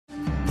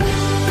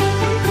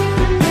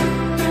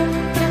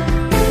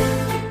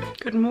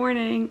Good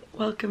morning,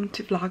 welcome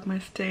to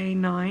Vlogmas day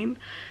 9.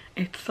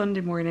 It's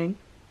Sunday morning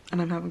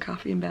and I'm having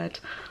coffee in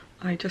bed.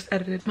 I just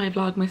edited my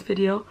Vlogmas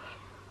video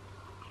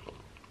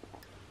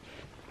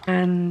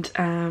and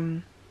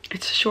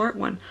it's a short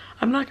one.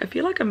 I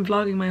feel like I'm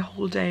vlogging my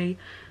whole day,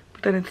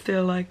 but then it's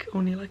still like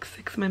only like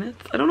 6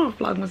 minutes. I don't know if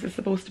Vlogmas is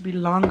supposed to be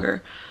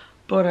longer,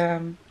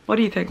 but what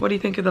do you think? What do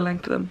you think of the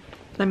length of them?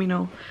 Let me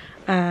know.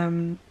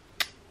 I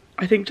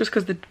think just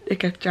because it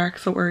gets dark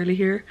so early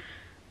here,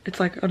 it's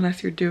like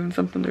unless you're doing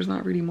something, there's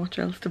not really much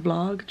else to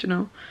vlog, you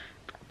know?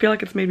 I feel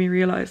like it's made me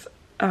realise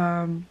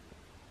how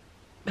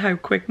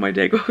quick my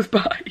day goes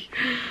by.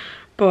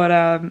 But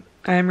I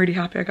am really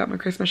happy I got my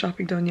Christmas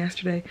shopping done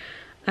yesterday.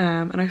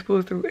 And I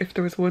suppose if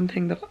there was one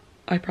thing that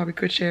I probably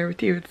could share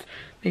with you, it's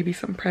maybe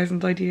some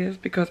present ideas,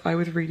 because I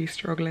was really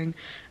struggling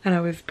and I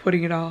was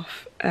putting it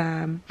off.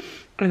 And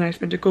I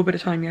spent a good bit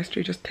of time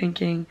yesterday just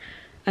thinking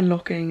and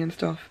looking and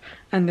stuff.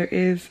 And there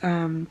is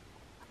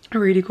a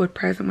really good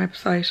present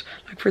website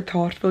like for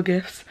thoughtful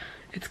gifts.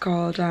 It's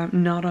called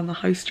Not on the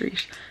High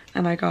Street,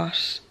 and I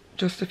got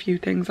just a few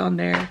things on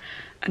there.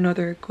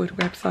 Another good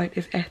website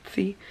is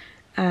Etsy.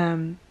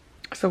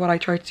 So what I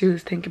try to do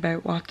is think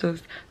about what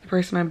does the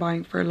person I'm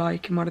buying for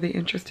like and what are they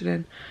interested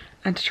in,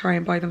 and to try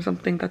and buy them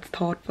something that's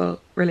thoughtful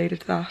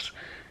related to that.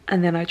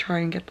 And then I try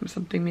and get them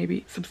something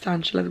maybe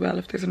substantial as well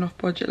if there's enough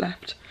budget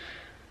left.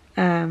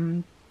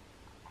 And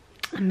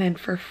then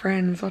for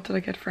friends, what did I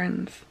get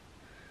friends?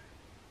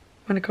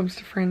 When it comes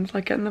to friends,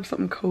 like getting them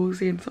something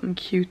cozy and something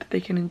cute that they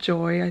can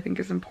enjoy, I think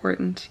is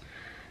important.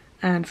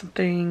 And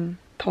something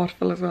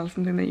thoughtful as well,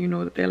 something that you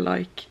know that they'll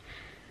like.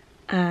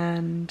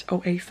 And oh,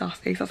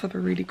 ASOS have a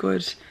really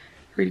good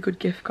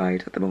gift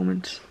guide at the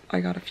moment. I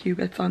got a few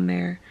bits on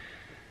there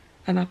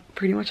and that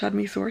pretty much had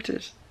me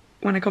sorted.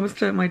 When it comes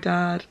to my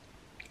dad,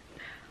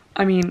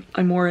 I mean,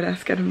 I more or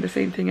less get him the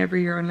same thing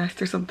every year unless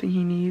there's something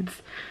he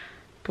needs.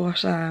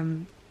 But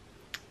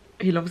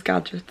he loves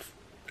gadgets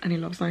and he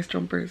loves nice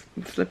jumpers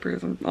and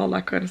slippers and all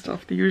that kind of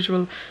stuff. The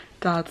usual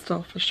dad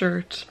stuff, a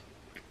shirt,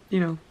 you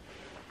know.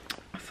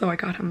 So I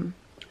got him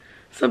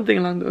something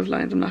along those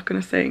lines. I'm not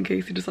going to say in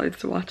case he decides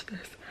to watch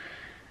this.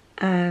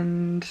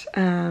 And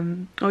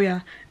oh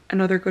yeah,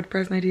 another good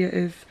present idea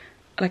is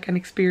like an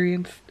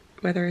experience,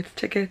 whether it's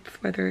tickets,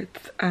 whether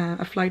it's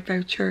a flight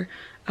voucher,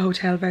 a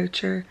hotel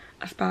voucher,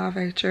 a spa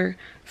voucher,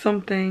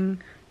 something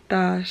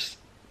that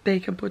they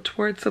can put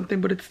towards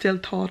something but it's still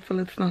thoughtful.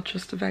 It's not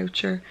just a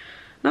voucher.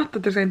 Not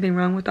that there's anything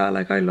wrong with that,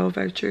 like I love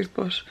vouchers,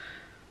 but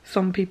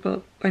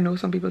I know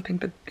some people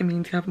think that it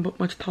means you haven't put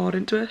much thought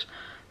into it.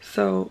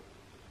 So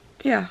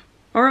yeah.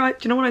 Alright,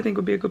 do you know what I think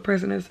would be a good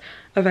present is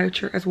a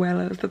voucher as well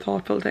as the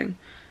thoughtful thing,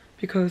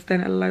 because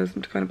then it allows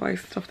them to kind of buy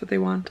stuff that they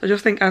want. I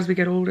just think as we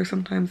get older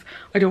sometimes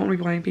I don't want to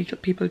be buying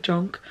people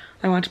junk.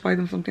 I want to buy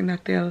them something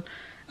that they'll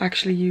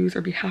actually use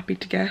or be happy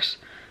to get.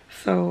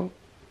 So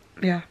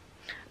yeah.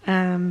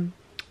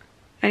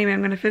 Anyway, I'm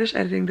going to finish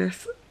editing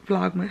this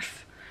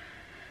Vlogmas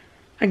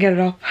and get it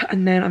up,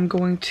 and then I'm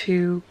going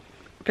to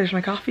finish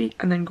my coffee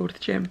and then go to the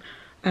gym.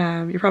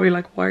 You're probably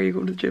like, why are you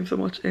going to the gym so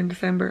much in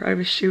December? I have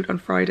a shoot on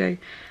Friday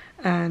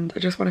and I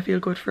just want to feel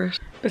good for it.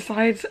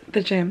 Besides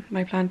the gym,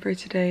 my plan for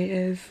today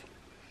is,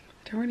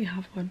 I don't really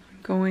have one.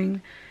 I'm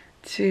going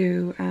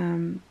to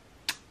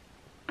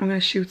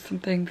shoot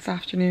something this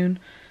afternoon,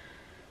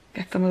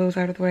 get some of those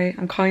out of the way.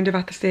 I'm kind of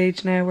at the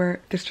stage now where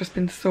there's just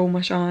been so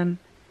much on,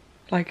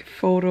 like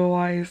photo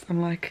wise.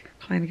 I'm like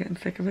kind of getting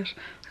sick of it.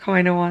 I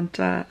kind of want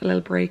a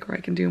little break where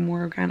I can do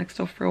more organic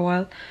stuff for a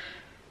while.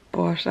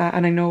 But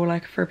and I know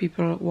like for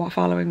people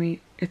following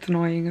me it's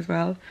annoying as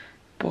well,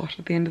 but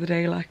at the end of the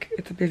day, like,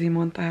 it's a busy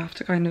month. I have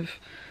to kind of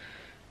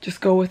just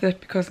go with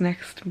it because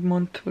next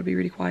month will be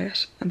really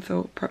quiet, and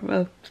so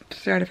well,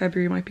 start of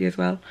February might be as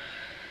well.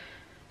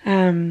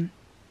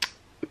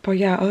 But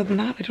yeah, other than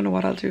that I don't know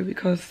what I'll do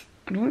because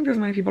I don't think there's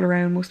many people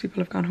around. Most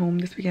people have gone home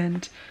this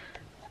weekend,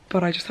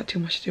 but I just had too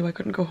much to do. I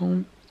couldn't go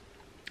home.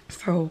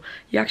 So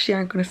you actually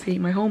aren't going to see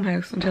my home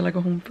house until I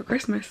go home for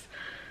Christmas,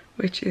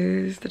 which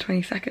is the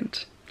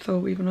 22nd. So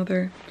we have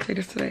another, say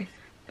this today,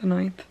 the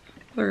 9th,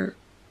 another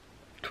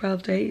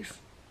 12 days.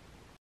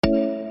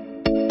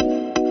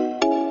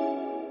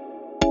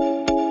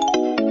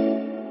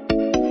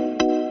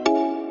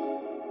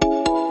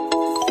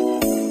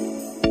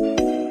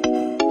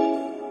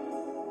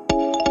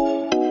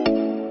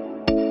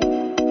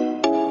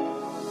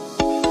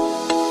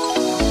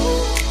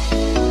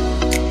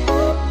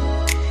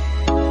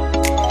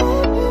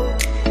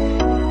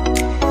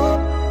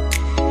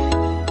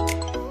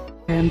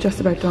 I'm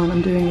just about done.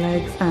 I'm doing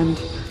legs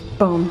and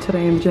bum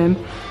today in the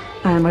gym,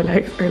 and my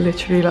legs are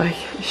literally like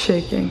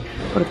shaking,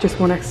 but I've just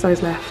one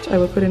exercise left. I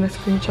will put in a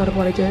screenshot of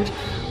what I did.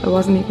 I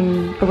wasn't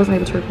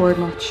able to record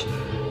much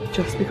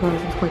just because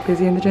I was quite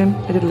busy in the gym.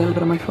 I did a little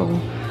bit on my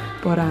phone,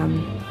 but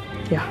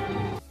yeah.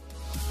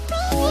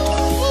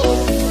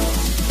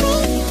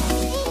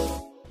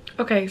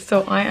 Okay,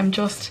 so I am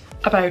just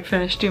about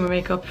finished doing my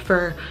makeup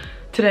for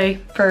today,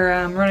 for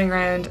running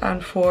around,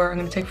 and I'm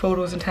going to take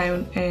photos in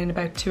town in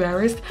about 2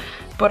 hours.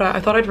 but I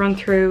thought I'd run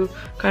through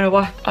kind of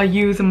what I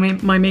use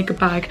in my makeup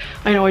bag.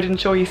 I know I didn't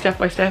show you step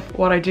by step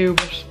what I do,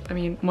 but I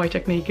mean, my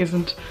technique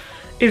isn't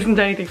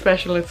anything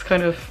special. It's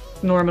kind of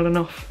normal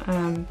enough.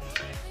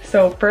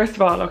 So first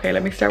of all, okay,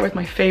 let me start with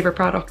my favorite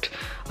product.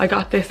 I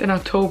got this in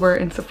October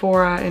in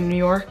Sephora in New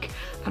York,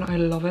 and I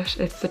love it.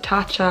 It's the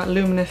Tatcha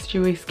Luminous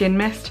Dewy Skin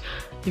Mist.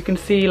 You can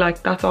see,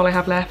 like, that's all I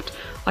have left.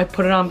 I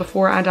put it on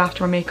before and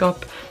after my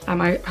makeup.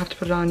 I have to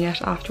put it on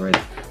yet afterwards,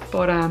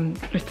 but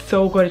it's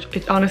so good.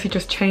 It honestly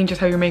just changes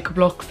how your makeup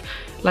looks.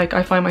 Like,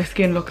 I find my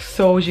skin looks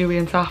so dewy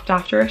and soft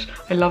after it.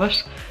 I love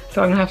it.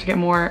 So I'm gonna have to get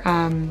more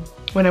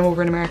when I'm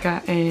over in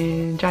America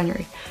in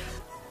January.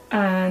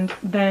 And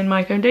then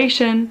my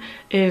foundation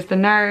is the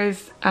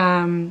NARS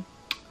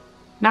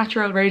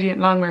Natural Radiant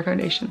Longwear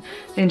Foundation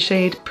in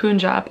shade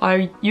Punjab.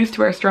 I used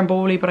to wear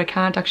Stromboli, but I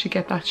can't actually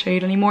get that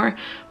shade anymore,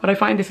 but I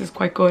find this is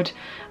quite good.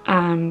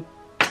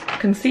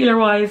 Concealer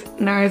wise,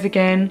 NARS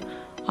again,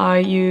 I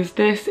use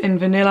this in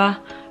Vanilla,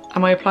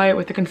 and I apply it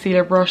with the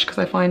concealer brush because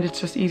I find it's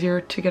just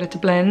easier to get it to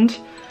blend.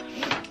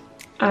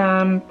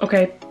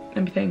 Okay,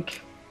 let me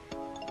think.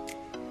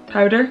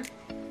 Powder.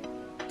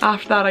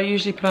 After that, I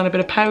usually put on a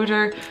bit of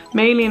powder,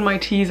 mainly in my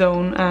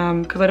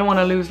T-zone, because I don't want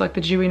to lose like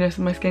the dewiness of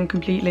my skin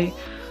completely.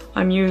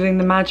 I'm using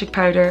the Magic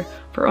Powder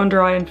for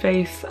under eye and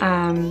face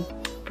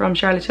from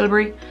Charlotte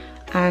Tilbury,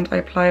 and I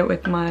apply it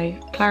with my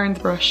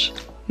Clarins brush.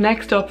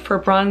 Next up, for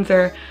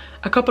bronzer,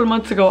 a couple of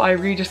months ago I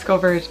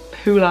rediscovered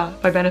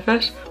Hoola by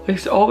Benefit. I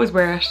used to always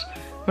wear it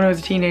when I was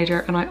a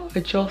teenager, and I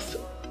just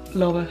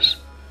love it.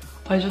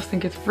 I just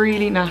think it's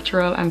really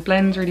natural and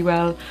blends really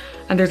well,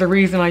 and there's a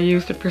reason I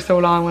used it for so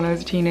long when I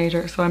was a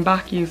teenager, so I'm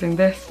back using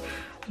this.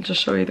 I'll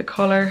just show you the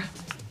colour,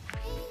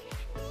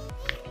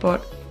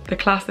 but the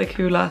classic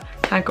Hoola,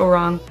 can't go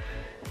wrong.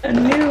 A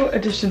new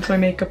addition to my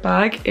makeup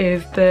bag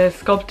is the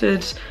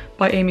Sculpted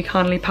by Amy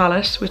Connolly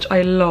palette, which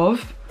I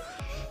love.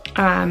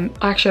 I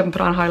actually haven't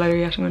put on highlighter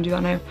yet, I'm going to do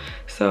that now.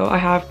 So I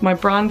have my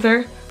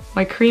bronzer,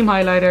 my cream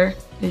highlighter,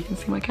 you can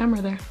see my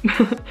camera there,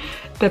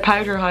 the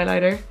powder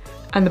highlighter,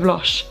 and the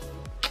blush.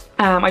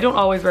 I don't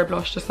always wear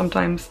blush, just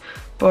sometimes,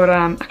 but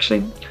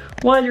actually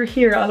while you're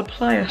here I'll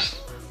apply it.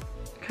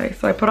 Okay,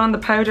 so I put on the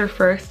powder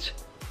first.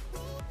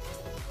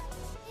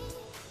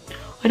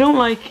 I don't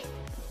like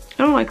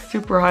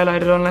super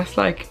highlighted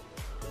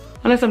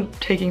unless I'm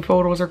taking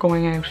photos or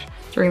going out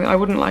during I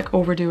wouldn't like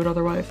overdo it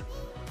otherwise.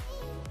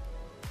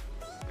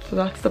 So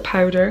that's the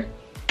powder,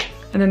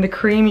 and then the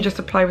cream you just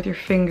apply with your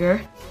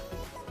finger.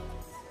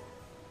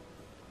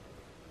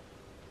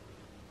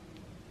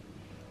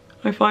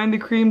 I find the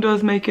cream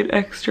does make it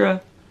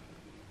extra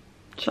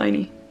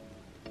shiny.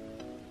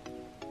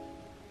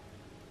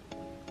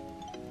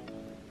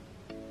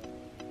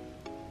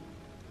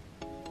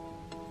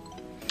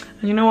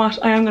 And you know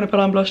what? I am going to put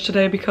on blush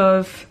today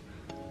because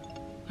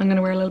I'm going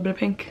to wear a little bit of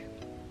pink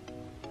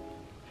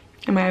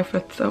in my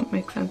outfit, so it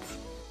makes sense.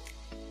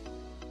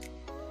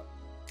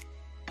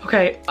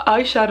 Okay,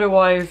 eyeshadow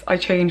wise, I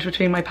change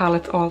between my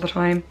palettes all the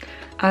time,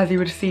 as you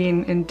would have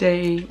seen in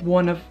day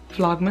 1 of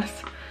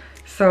Vlogmas.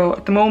 So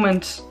at the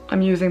moment,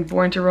 I'm using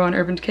Born to Run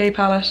Urban Decay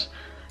palette,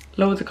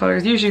 loads of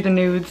colours, usually the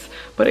nudes,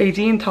 but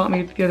Aideen taught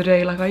me the other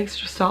day, like I used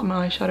to just stop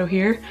my eyeshadow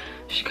here.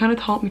 She kind of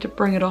taught me to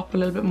bring it up a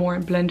little bit more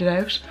and blend it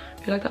out.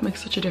 I feel like that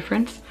makes such a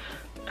difference.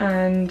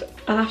 And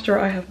after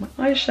I have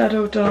my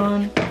eyeshadow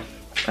done,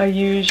 I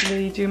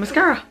usually do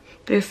mascara.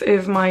 This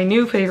is my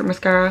new favourite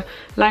mascara,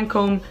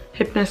 Lancome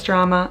Hypness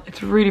Drama.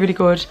 It's really, really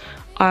good.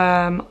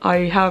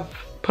 I have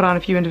put on a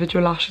few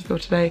individual lashes though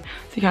today,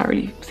 so you can't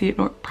really see it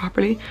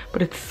properly,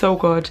 but it's so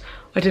good.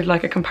 I did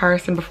like a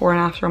comparison before and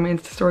after on my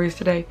Insta stories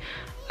today.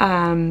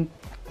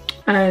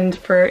 And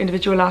for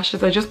individual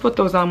lashes, I just put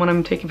those on when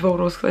I'm taking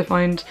photos because I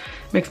find it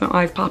makes my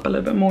eyes pop a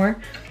little bit more.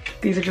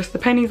 These are just the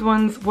Pennies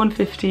ones,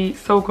 $1.50,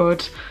 so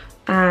good.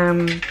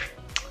 And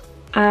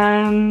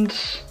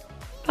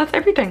that's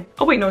everything.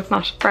 Oh wait, no it's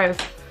not, brows.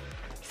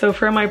 So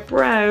for my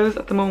brows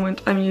at the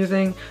moment, I'm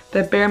using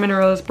the Bare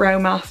Minerals Brow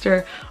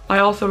Master. I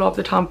also love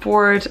the Tom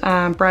Ford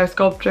Brow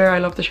Sculptor. I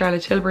love the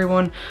Charlotte Tilbury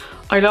one.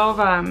 I love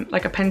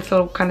like a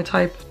pencil kind of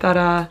type that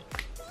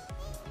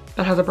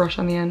has a brush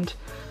on the end.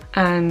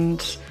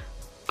 And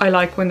I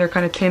like when they're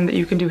kind of thin that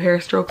you can do hair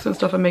strokes and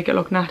stuff and make it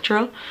look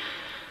natural.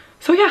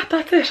 So yeah,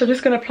 that's it. I'm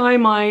just going to apply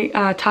my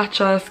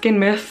Tatcha Skin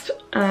Mist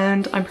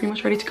and I'm pretty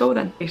much ready to go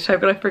then. How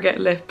could I forget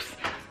lips?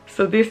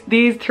 So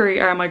these three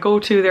are my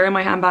go-to. They're in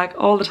my handbag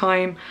all the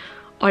time.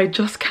 I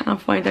just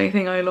can't find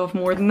anything I love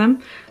more than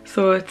them.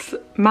 So it's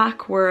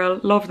MAC Whirl,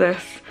 love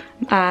this.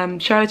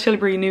 Charlotte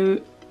Tilbury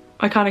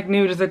Iconic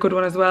Nude is a good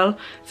one as well.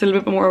 It's a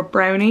little bit more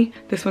browny.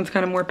 This one's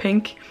kind of more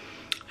pink.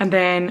 And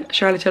then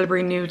Charlotte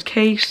Tilbury Nude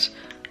Kate.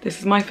 This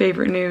is my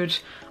favourite nude.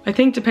 I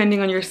think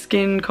depending on your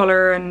skin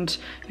colour and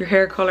your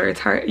hair colour, it's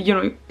hard, you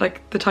know,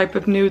 like the type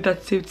of nude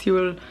that suits you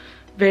will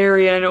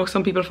vary. And I know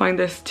some people find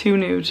this too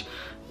nude,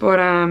 but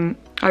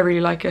I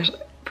really like it.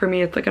 For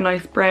me, it's like a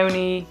nice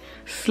brownie,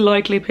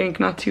 slightly pink,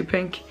 not too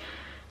pink.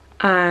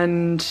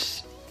 And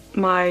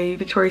my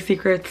Victoria's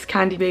Secret's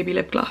Candy Baby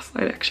Lip Gloss.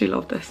 I actually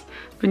love this.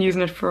 I've been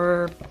using it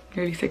for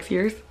nearly 6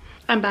 years.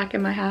 I'm back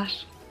in my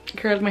hat.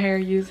 curled my hair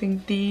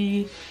using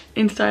the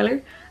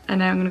InStyler, and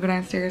now I'm gonna go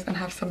downstairs and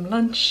have some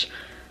lunch.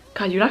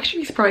 God, you'd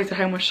actually be surprised at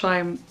how much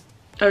time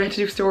I had to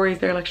do stories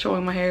there, like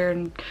showing my hair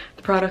and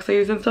the products I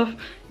use and stuff.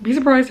 You'd be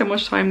surprised how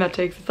much time that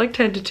takes. It's like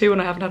 10 to 2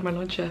 and I haven't had my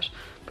lunch yet.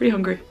 Pretty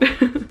hungry.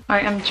 I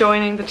am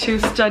joining the two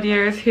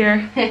studiers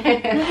here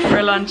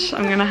for lunch.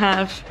 I'm gonna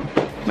have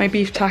my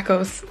beef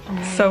tacos.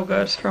 So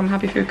good, from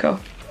Happy Food Co.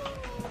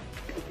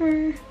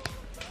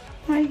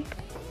 Hi.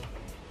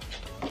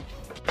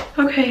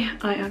 Okay,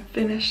 I am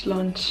finished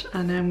lunch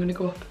and now I'm gonna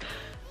go up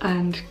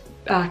and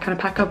kind of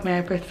pack up my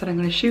outfits that I'm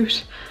gonna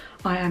shoot.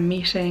 I am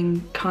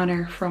meeting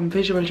Connor from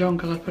Visual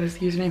Jungle, I'll put his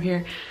username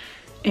here,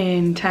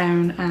 in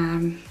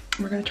town.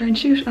 We're gonna try and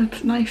shoot, and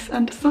it's nice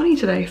and sunny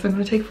today, so I'm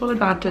gonna take full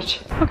advantage.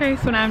 Okay,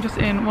 so now I'm just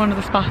in one of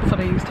the spots that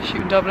I used to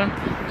shoot in Dublin.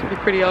 It's really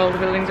pretty, all the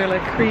buildings are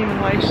like cream and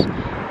white.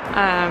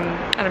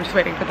 And I'm just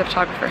waiting for the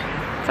photographer.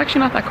 It's actually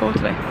not that cold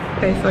today.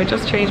 Okay, so I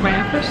just changed my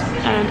outfit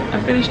and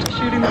I'm finished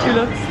shooting the 2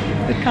 looks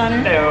with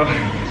Connor. Hello.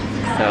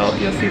 So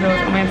you'll see those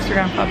on my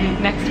Instagram probably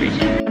next week.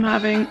 I'm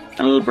having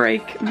a little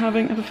break. I have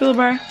a fill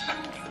bar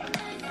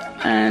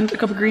and a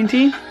cup of green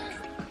tea.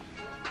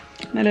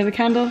 And I lit a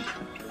candle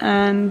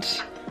and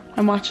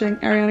I'm watching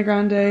Ariana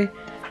Grande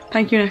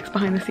Thank You Next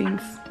behind the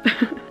scenes.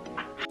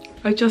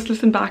 I just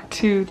listened back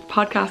to the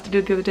podcast I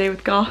did the other day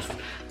with Goss.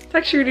 It's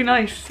actually really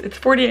nice. It's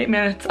 48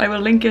 minutes. I will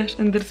link it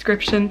in the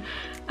description,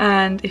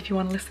 and if you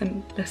want to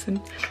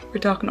listen. We're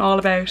talking all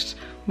about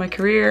my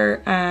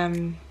career,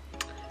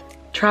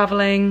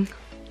 traveling,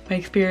 my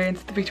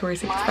experience at the Victoria's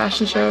Secret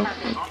fashion show.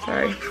 Oh,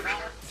 sorry,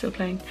 still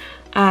playing.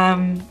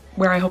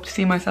 Where I hope to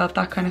see myself,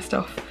 that kind of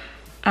stuff.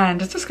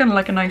 And it's just kind of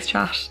like a nice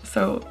chat,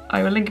 so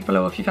I will link it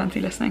below if you fancy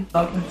listening.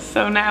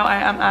 So now I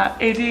am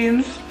at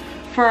Adrian's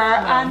for our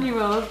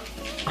annual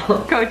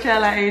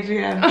Coachella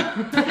AGM.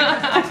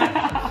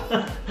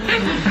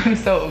 I'm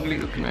so ugly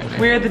looking right now.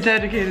 We're the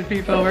dedicated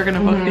people. We're gonna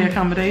book the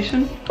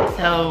accommodation.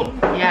 So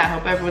yeah, I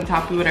hope everyone's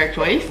happy with our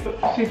choice.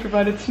 She's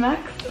provided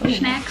snacks. Oh,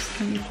 snacks.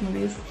 Can I eat some of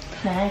these?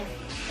 Snacks.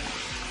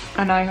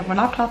 And I have my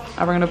laptop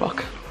and we're gonna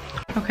book.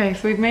 Okay,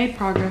 so we've made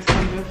progress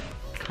kind of.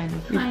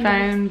 We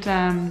found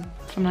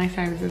some nice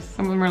houses.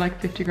 Some of them are like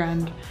 50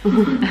 grand.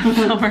 And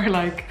some are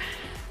like,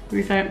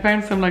 we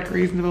found some like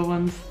reasonable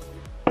ones.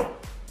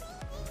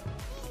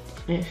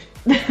 Ish.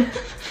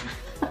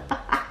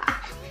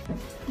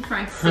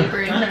 Frank's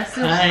super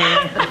interested.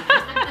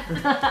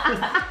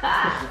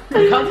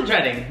 I'm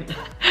concentrating.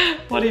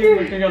 What are you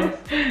looking up?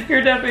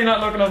 You're definitely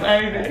not looking up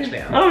anything.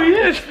 Actually, oh, he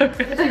is.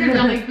 Okay. You're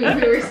gonna make me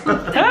or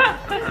something.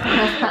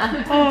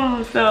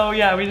 Oh, so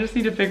yeah, we just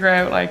need to figure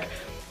out, like,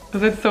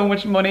 because it's so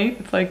much money.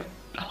 It's like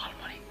a lot of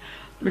money.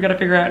 We gotta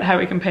figure out how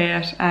we can pay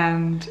it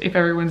and if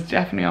everyone's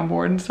definitely on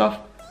board and stuff.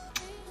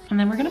 And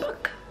then we're gonna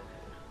book.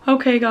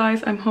 Okay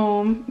guys, I'm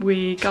home.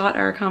 We got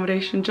our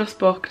accommodation just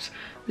booked,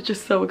 which is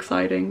so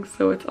exciting.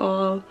 So it's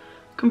all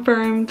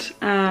confirmed,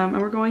 and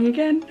we're going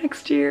again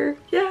next year.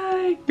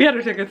 Yay! We had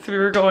our tickets, so we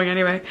were going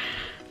anyway.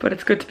 But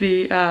it's good to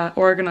be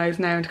organized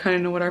now and to kind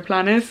of know what our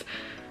plan is.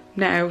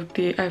 Now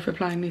the outfit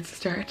planning needs to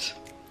start.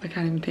 I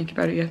can't even think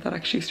about it yet. That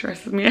actually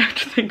stresses me out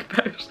to think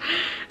about.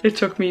 It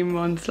took me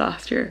months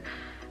last year.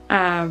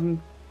 I'm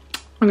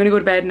gonna go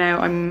to bed now.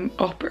 I'm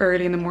up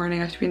early in the morning.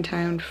 I have to be in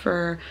town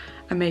for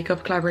a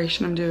makeup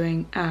collaboration I'm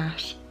doing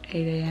at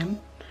 8 AM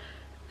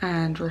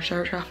and rush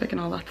hour traffic and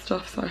all that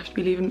stuff, so I have to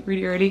be leaving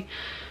really early.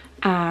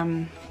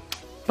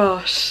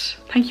 But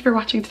thank you for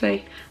watching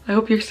today. I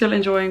hope you're still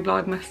enjoying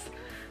Vlogmas.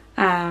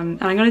 And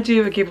I'm gonna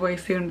do a giveaway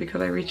soon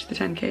because I reached the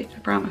 10k, I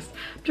promise.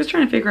 I'm just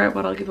trying to figure out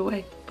what I'll give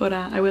away, but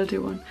I will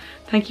do one.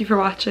 Thank you for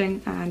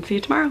watching and see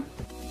you tomorrow.